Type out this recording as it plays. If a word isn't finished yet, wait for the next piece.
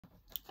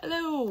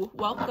Hello,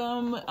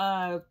 welcome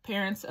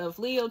parents of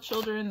Leo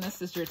children.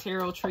 This is your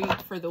tarot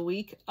treat for the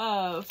week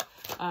of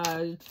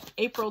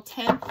April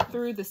 10th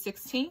through the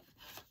 16th.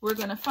 We're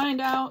going to find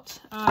out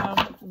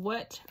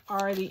what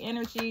are the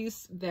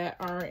energies that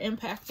are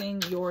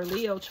impacting your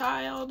Leo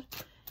child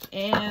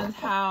and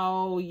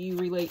how you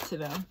relate to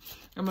them.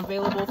 I'm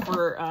available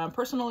for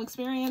personal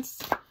experience.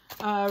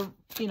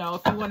 You know,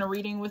 if you want a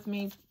reading with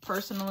me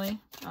personally,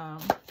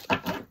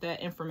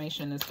 that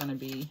information is going to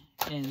be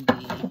in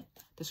the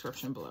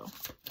description below.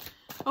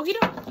 Okie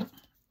doke.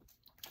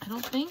 I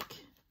don't think.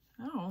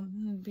 Oh,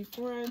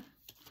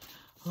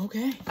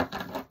 okay.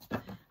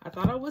 I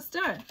thought I was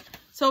done.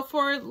 So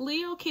for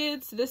Leo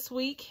kids this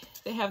week,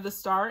 they have the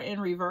Star in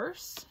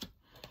reverse,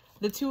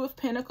 the Two of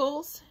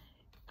Pentacles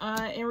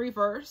in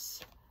reverse,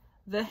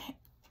 the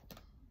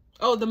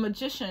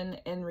Magician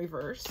in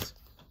reverse,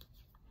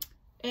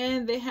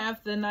 and they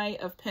have the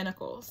Knight of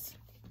Pentacles.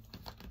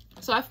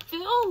 So I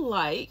feel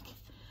like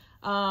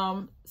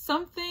a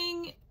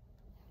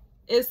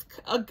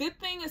good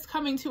thing is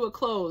coming to a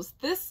close.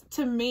 This,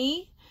 to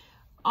me,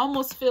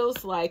 almost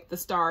feels like the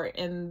Star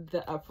in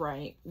the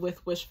upright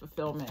with wish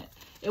fulfillment.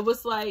 It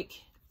was like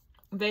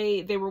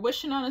they were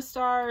wishing on a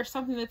star,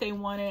 something that they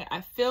wanted.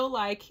 I feel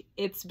like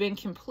it's been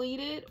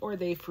completed, or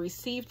they've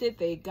received it,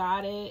 they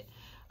got it.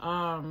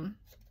 I'm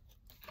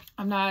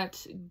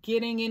not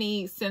getting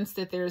any sense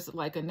that there's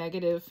like a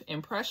negative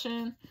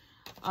impression.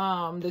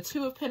 The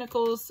Two of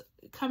Pentacles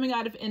coming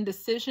out of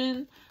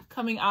indecision,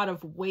 coming out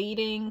of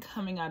waiting,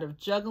 coming out of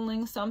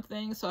juggling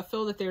something. So I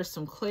feel that there's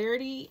some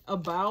clarity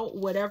about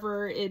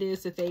whatever it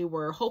is that they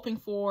were hoping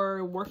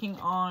for, working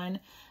on.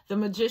 The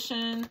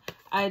Magician,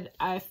 I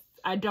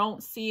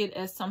don't see it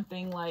as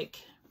something like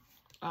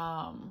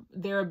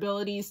their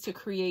abilities to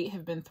create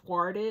have been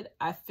thwarted.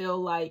 I feel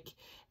like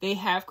they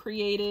have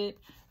created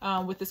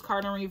with this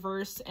card in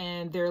reverse,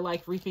 and they're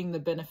like reaping the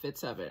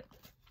benefits of it.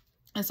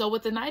 And so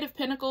with the Knight of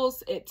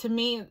Pentacles, to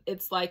me,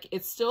 it's like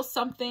it's still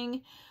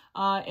something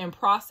in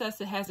process.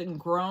 It hasn't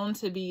grown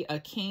to be a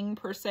king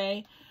per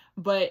se,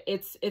 but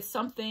it's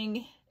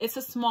something, it's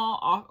a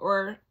small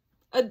or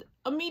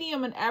a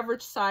medium and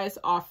average size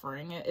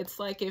offering. It's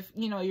like if,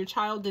 you know, your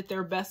child did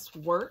their best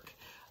work,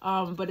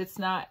 but it's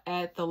not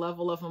at the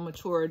level of a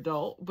mature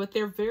adult, but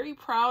they're very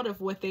proud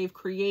of what they've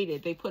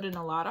created. They put in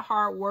a lot of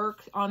hard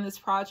work on this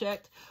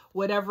project,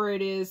 whatever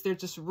it is. They're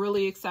just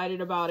really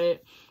excited about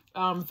it.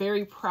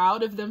 Very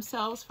proud of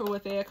themselves for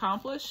what they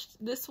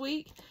accomplished this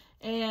week,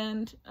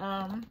 and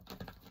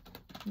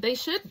they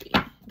should be.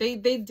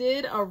 They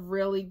did a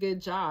really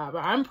good job.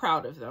 I'm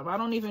proud of them. I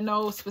don't even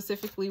know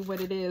specifically what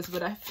it is,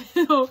 but I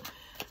feel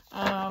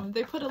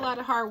they put a lot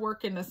of hard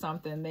work into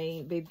something.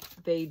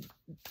 They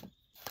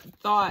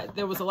thought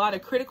there was a lot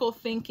of critical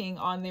thinking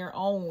on their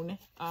own,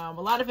 a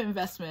lot of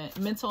investment,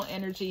 mental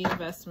energy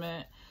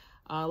investment,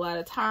 a lot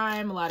of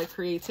time, a lot of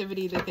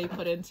creativity that they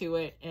put into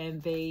it,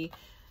 and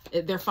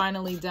they're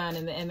finally done,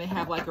 and they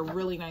have like a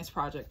really nice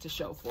project to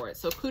show for it.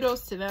 So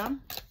kudos to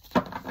them.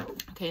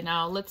 Okay,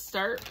 now let's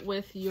start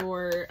with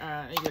your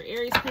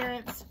Aries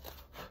parents.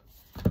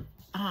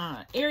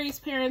 Aries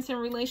parents in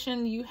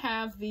relation, you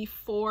have the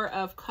Four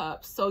of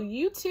Cups. So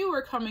you too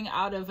are coming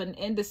out of an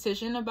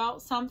indecision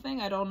about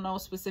something. I don't know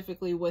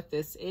specifically what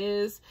this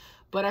is,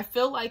 but I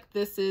feel like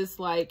this is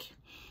like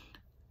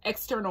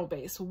external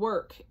based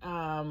work,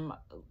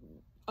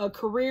 a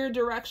career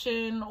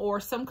direction, or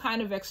some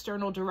kind of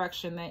external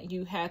direction that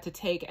you had to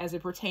take as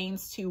it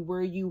pertains to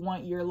where you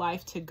want your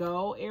life to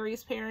go,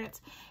 Aries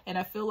parents. And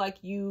I feel like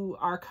you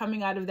are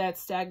coming out of that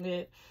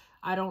stagnant,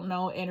 I don't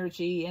know,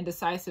 energy,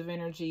 indecisive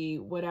energy,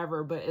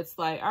 whatever, but it's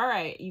like, all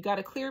right, you got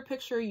a clear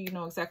picture, you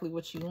know exactly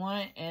what you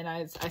want, and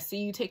I see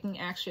you taking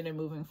action and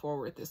moving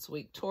forward this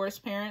week. Taurus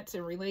parents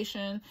in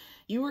relation,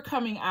 you were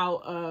coming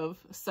out of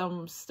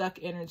some stuck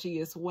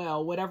energy as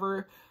well,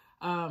 whatever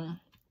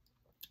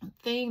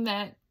thing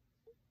that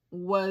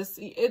was,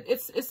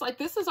 it's like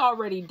this is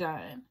already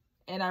done,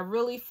 and I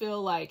really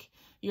feel like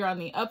you're on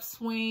the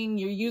upswing.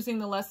 You're using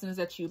the lessons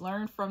that you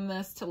learned from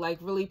this to like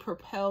really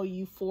propel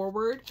you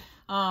forward,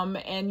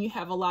 and you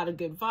have a lot of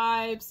good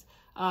vibes,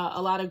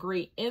 a lot of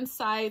great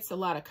insights, a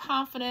lot of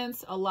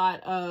confidence, a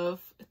lot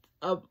of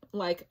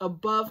like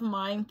above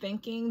mind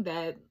thinking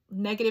that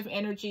negative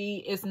energy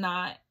is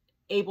not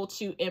able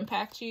to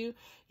impact you.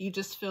 You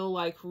just feel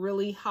like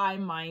really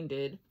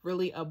high-minded,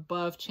 really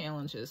above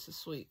challenges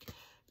this week.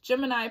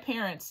 Gemini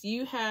parents,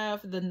 you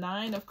have the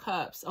Nine of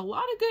Cups. A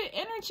lot of good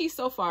energy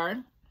so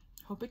far.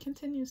 Hope it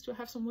continues. Do I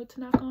have some wood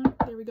to knock on?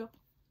 There we go.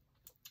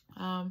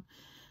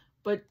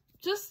 But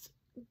just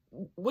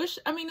wish,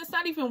 I mean, it's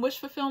not even wish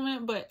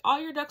fulfillment, but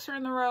all your ducks are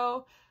in the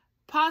row.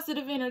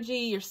 Positive energy.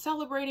 You're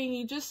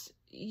celebrating.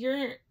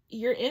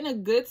 You're in a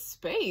good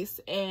space.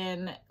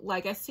 And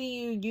like, I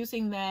see you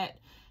using that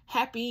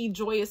happy,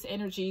 joyous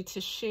energy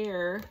to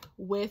share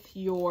with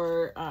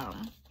your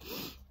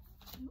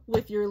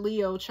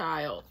Leo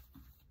child.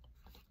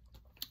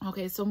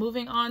 Okay, so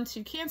moving on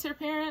to Cancer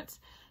parents,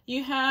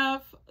 you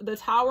have the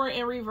Tower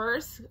in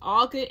reverse,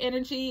 all good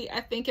energy.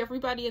 I think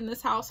everybody in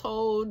this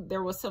household,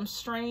 there was some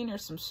strain or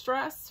some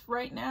stress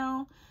right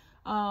now.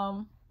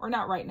 or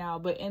not right now,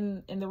 but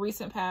in the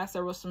recent past,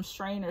 there was some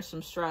strain or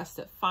some stress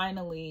that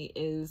finally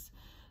is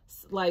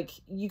like,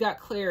 you got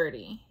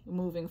clarity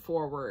moving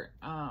forward.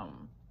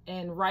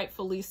 And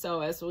rightfully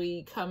so, as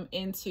we come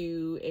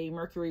into a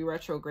Mercury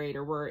retrograde,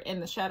 or we're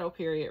in the shadow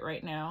period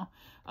right now.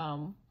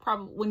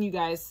 Probably when you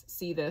guys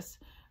see this,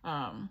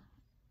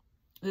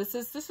 this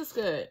is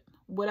good.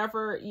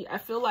 Whatever, I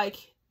feel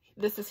like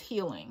this is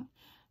healing.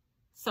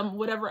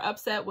 Whatever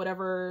upset,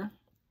 whatever,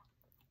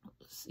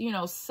 you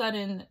know,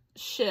 sudden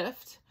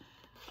shift,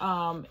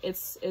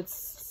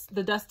 it's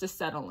the dust is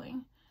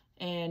settling,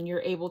 and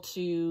you're able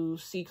to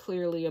see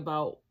clearly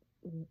about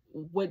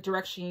what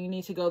direction you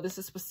need to go. This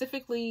is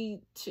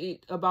specifically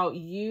about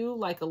you,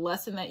 like a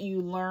lesson that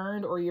you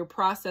learned or you're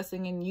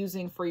processing and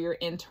using for your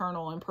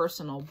internal and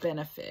personal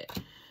benefit.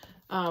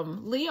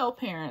 Leo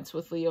parents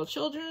with Leo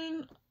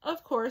children,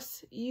 of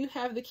course, you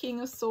have the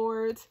King of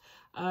Swords.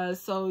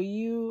 So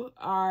you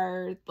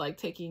are like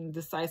taking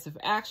decisive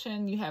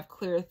action. You have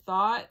clear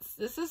thoughts.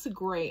 This is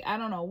great. I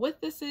don't know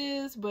what this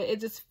is, but it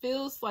just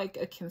feels like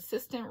a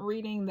consistent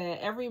reading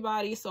that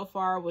everybody so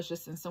far was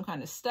just in some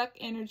kind of stuck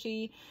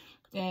energy.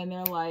 And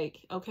they're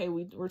like, okay,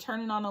 we're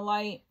turning on a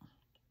light.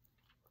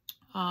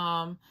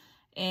 I'm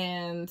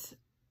trying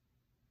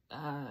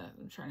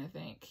to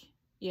think.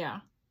 Yeah.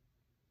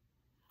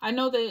 I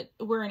know that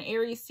we're in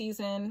Aries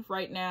season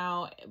right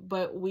now,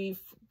 but we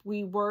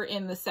were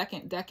in the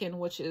second decan,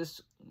 which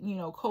is, you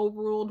know,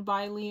 co-ruled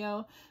by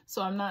Leo.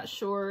 So I'm not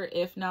sure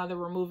if now that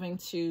we're moving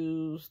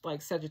to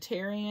like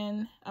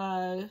Sagittarian,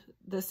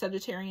 the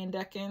Sagittarian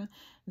decan,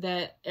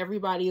 that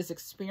everybody is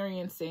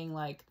experiencing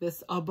like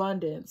this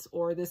abundance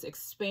or this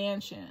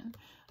expansion.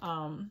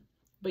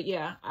 But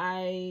yeah,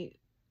 I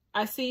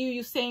see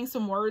you saying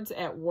some words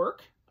at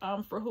work,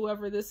 for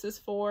whoever this is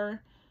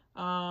for.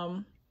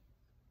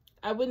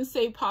 I wouldn't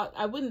say,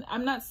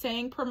 I'm not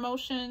saying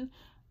promotion,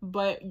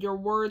 but your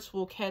words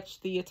will catch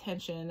the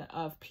attention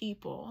of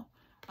people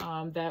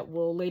that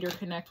will later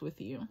connect with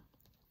you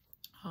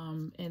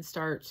and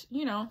start,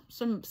 you know,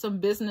 some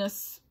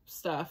business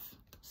stuff,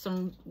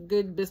 some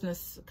good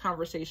business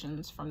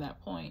conversations from that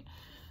point.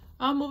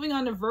 Moving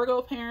on to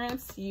Virgo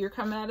parents, you're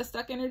coming out of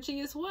stuck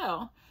energy as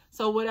well.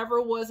 So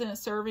whatever wasn't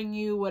serving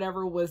you,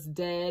 whatever was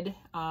dead,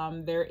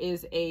 there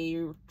is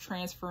a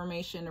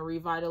transformation, a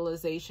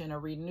revitalization, a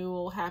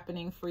renewal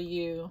happening for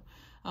you.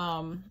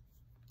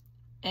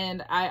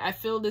 And I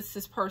feel this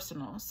is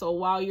personal. So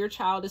while your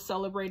child is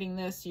celebrating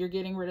this, you're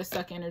getting rid of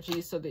stuck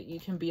energy so that you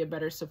can be a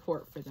better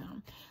support for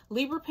them.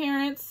 Libra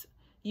parents,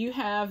 you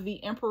have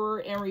the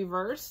Emperor in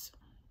reverse.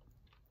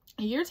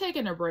 You're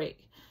taking a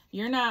break.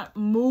 You're not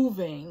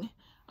moving.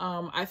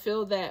 I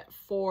feel that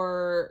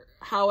for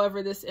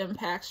however this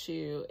impacts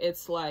you,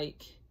 it's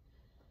like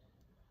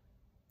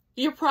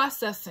you're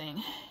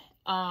processing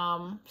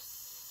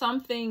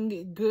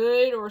something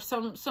good or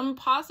some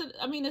positive.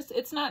 I mean,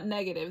 it's not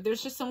negative.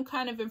 There's just some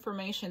kind of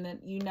information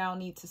that you now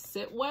need to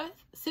sit with,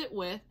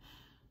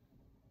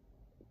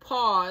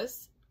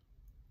 pause,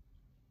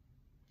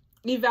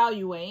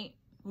 evaluate,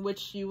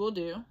 which you will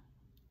do,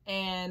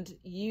 and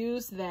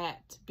use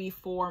that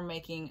before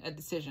making a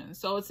decision.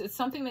 So it's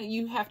something that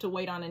you have to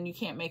wait on and you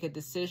can't make a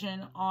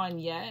decision on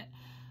yet.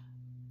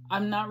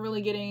 I'm not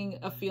really getting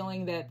a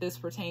feeling that this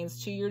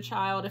pertains to your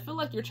child. I feel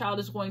like your child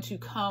is going to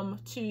come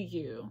to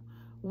you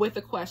with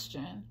a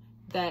question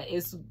that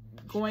is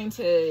going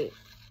to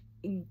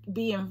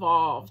be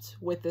involved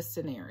with this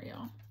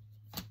scenario,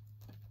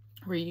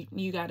 where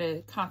you got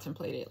to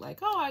contemplate it, like,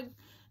 oh, I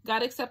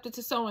got accepted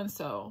to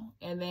so-and-so,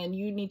 and then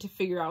you need to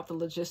figure out the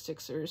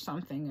logistics or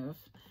something of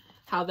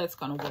how that's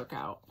going to work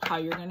out, how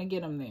you're going to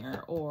get them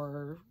there,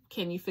 or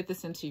can you fit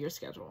this into your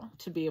schedule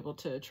to be able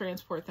to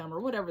transport them, or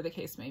whatever the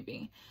case may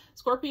be.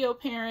 Scorpio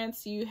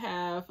parents, you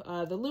have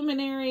the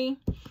Luminary.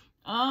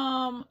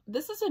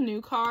 This is a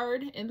new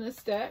card in this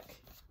deck,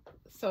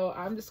 so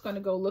I'm just going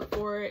to go look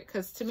for it,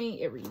 because to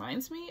me it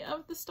reminds me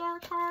of the Star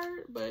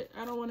card, but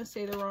I don't want to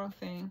say the wrong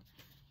thing.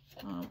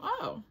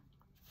 Oh,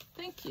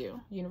 thank you,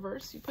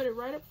 universe. You put it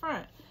right up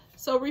front.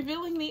 So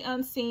revealing the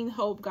unseen,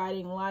 hope,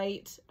 guiding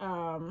light.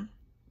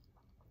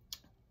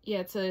 Yeah,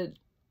 it's a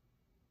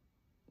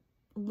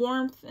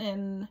warmth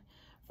and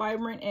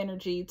vibrant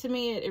energy. To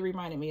me, it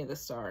reminded me of the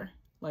Star,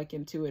 like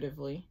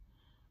intuitively.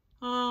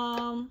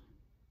 Yeah.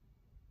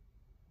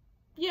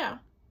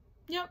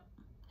 Yep.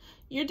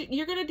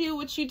 You're going to do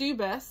what you do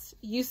best.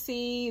 You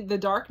see the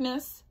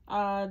darkness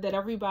that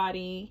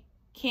everybody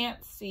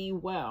can't see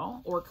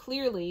well or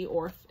clearly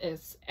or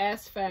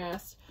as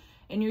fast,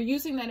 and you're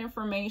using that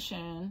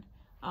information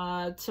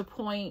to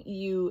point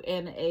you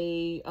in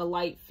a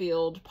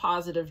light-filled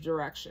positive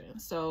direction.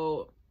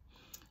 So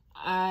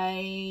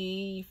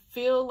I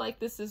feel like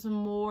this is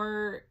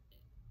more,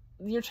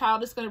 your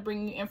child is going to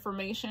bring you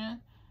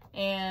information,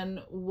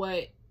 and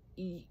what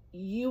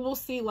you will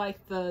see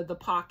like the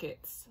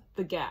pockets,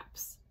 the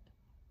gaps,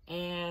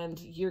 and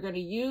you're going to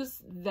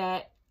use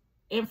that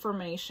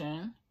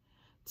information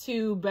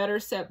to better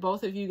set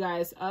both of you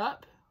guys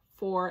up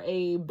for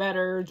a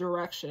better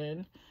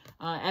direction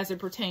as it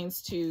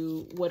pertains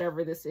to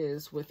whatever this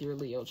is with your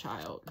Leo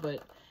child.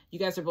 But You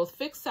guys are both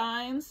fixed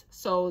signs,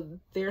 so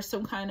there's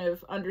some kind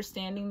of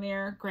understanding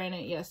there.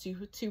 Granted, yes,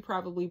 you two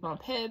probably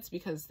bump heads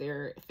because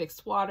they're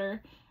fixed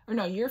water. Or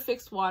no, you're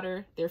fixed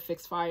water, they're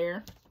fixed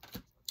fire.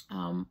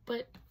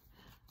 But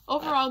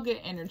overall, good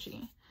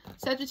energy.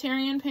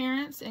 Sagittarian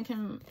parents,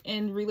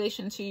 in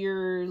relation to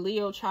your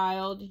Leo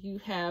child, you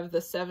have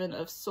the Seven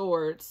of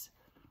Swords.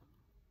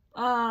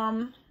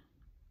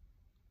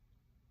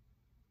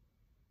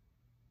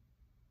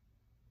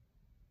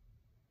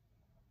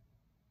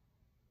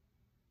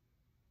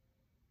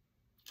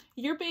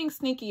 You're being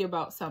sneaky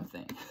about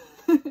something.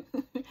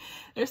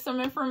 There's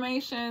some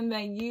information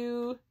that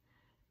you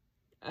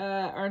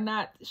are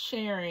not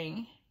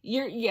sharing.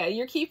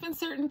 You're keeping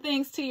certain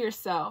things to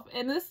yourself,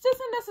 and this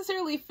doesn't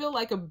necessarily feel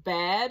like a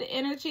bad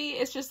energy.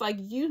 It's just like,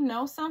 you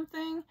know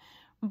something,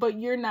 but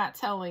you're not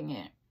telling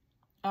it,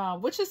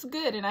 which is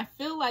good. And I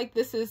feel like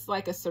this is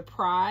like a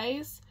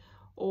surprise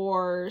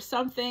or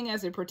something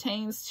as it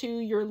pertains to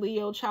your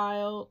Leo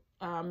child,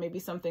 maybe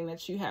something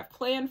that you have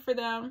planned for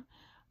them.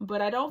 But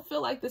I don't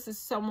feel like this is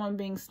someone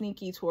being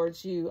sneaky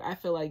towards you. I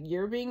feel like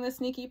you're being the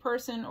sneaky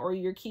person, or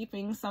you're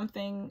keeping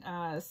something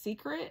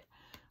secret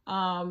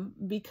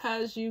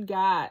because you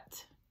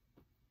got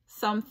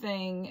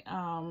something,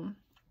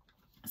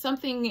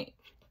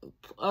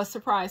 a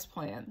surprise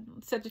plan.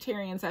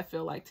 Sagittarians, I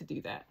feel like, to do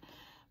that.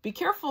 Be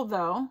careful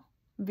though,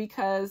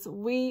 because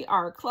we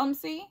are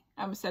clumsy.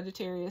 I'm a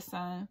Sagittarius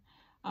sun.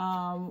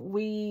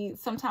 We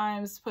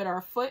sometimes put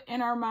our foot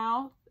in our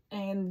mouth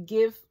and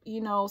give,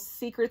 you know,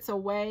 secrets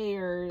away,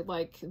 or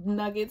like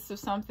nuggets of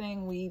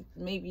something. We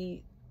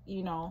maybe,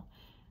 you know,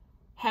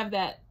 have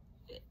that,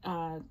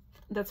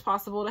 that's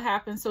possible to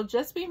happen. So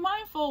just be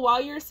mindful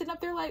while you're sitting up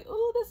there like,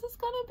 oh, this is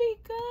gonna be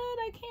good,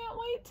 I can't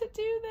wait to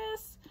do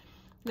this,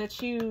 that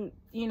you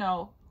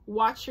know,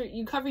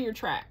 you cover your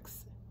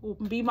tracks.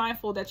 Be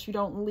mindful that you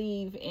don't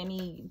leave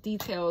any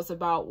details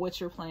about what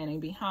you're planning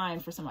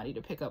behind for somebody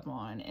to pick up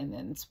on and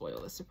then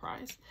spoil the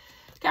surprise.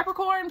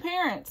 Capricorn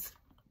parents,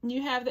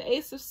 you have the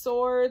Ace of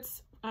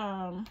Swords.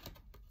 I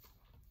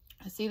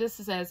see this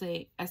as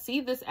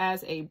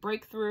a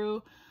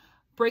breakthrough,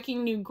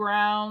 breaking new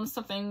ground,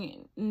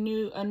 something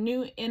new, a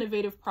new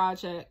innovative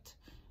project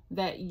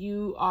that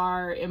you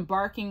are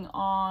embarking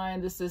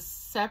on. This is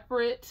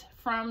separate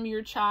from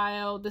your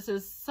child. This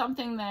is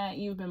something that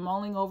you've been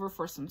mulling over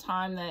for some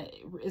time that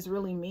is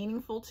really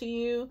meaningful to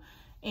you.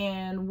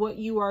 And what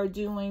you are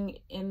doing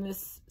in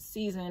this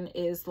season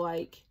is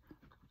like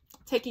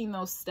taking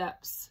those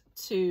steps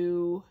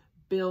to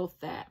build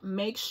that.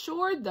 Make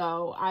sure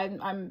though,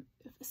 I'm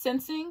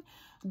sensing,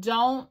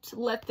 don't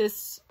let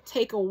this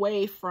take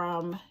away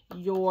from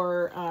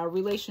your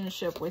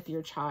relationship with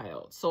your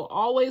child. So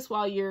always,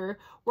 while you're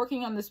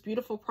working on this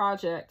beautiful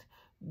project,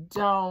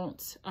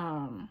 don't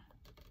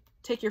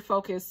take your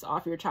focus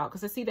off your child,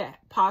 because I see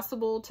that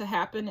possible to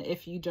happen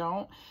if you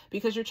don't,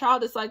 because your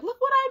child is like, look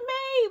what I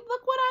made,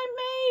 look what I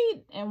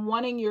made, and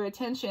wanting your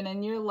attention,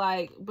 and you're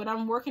like, but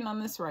I'm working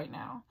on this right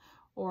now,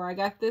 or I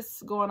got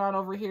this going on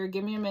over here,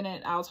 give me a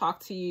minute, I'll talk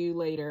to you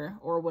later,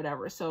 or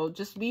whatever. So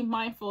just be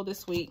mindful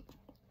this week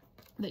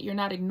that you're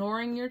not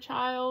ignoring your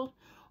child,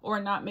 or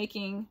not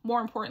making,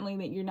 more importantly,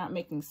 that you're not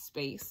making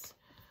space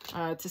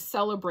to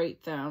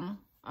celebrate them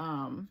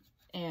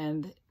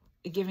and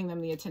giving them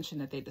the attention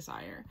that they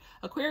desire.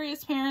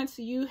 Aquarius parents,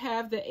 you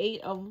have the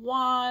Eight of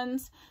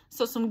Wands.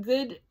 So some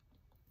good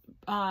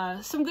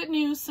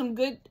news, some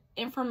good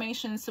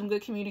information, some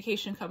good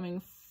communication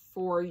coming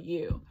for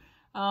you.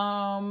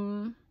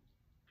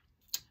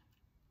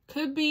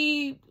 Could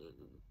be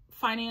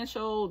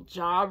financial,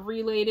 job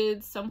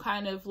related, some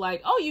kind of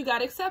like, oh, you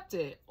got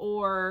accepted,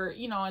 or,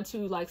 you know,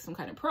 into like some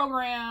kind of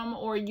program,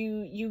 or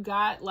you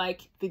got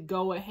like the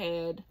go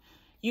ahead.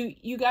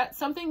 You got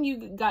something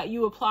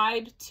you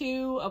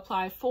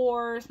applied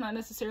for. It's not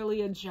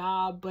necessarily a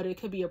job, but it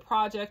could be a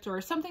project,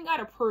 or something got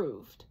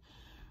approved.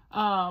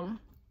 For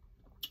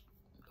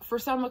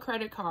some, a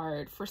credit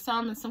card. For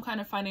some, it's some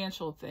kind of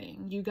financial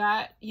thing. You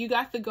got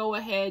the go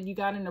ahead. You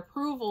got an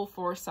approval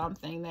for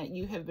something that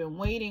you have been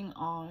waiting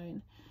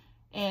on.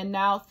 And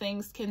now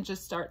things can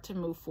just start to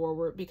move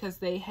forward because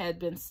they had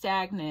been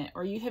stagnant,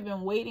 or you have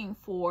been waiting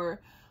for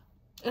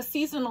a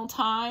seasonal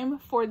time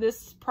for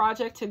this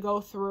project to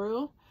go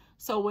through.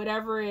 So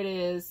whatever it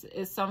is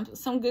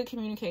some good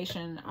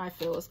communication, I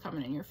feel, is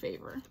coming in your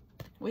favor.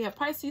 We have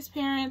Pisces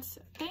parents.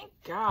 Thank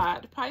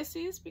God,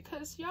 Pisces,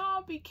 because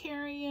y'all be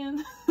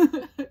carrying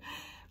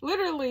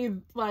literally,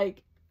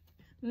 like,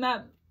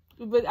 not,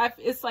 but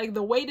it's like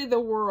the weight of the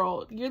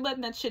world. You're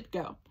letting that shit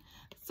go.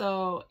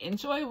 So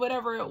enjoy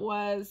whatever it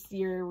was.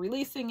 You're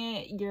releasing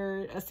it.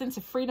 You're a sense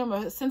of freedom,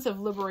 a sense of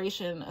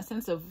liberation, a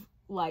sense of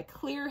like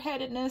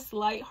clear-headedness,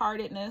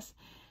 lightheartedness.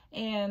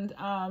 And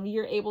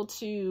you're able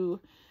to,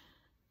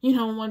 you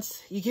know,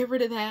 once you get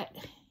rid of that,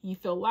 you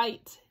feel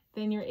light,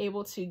 then you're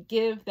able to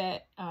give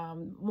that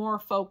more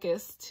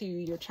focus to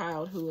your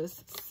child, who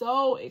is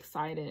so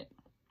excited.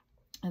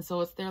 And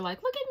so they're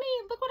like, look at me,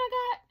 look what I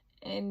got.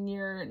 And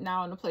you're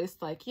now in a place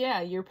like,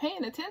 yeah, you're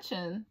paying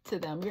attention to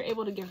them. You're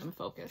able to give them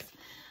focus.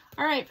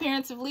 All right,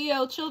 parents of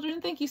Leo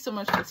children, thank you so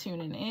much for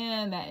tuning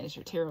in. That is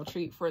your tarot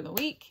treat for the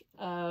week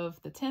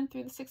of the 10th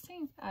through the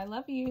 16th. I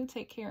love you.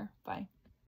 Take care. Bye.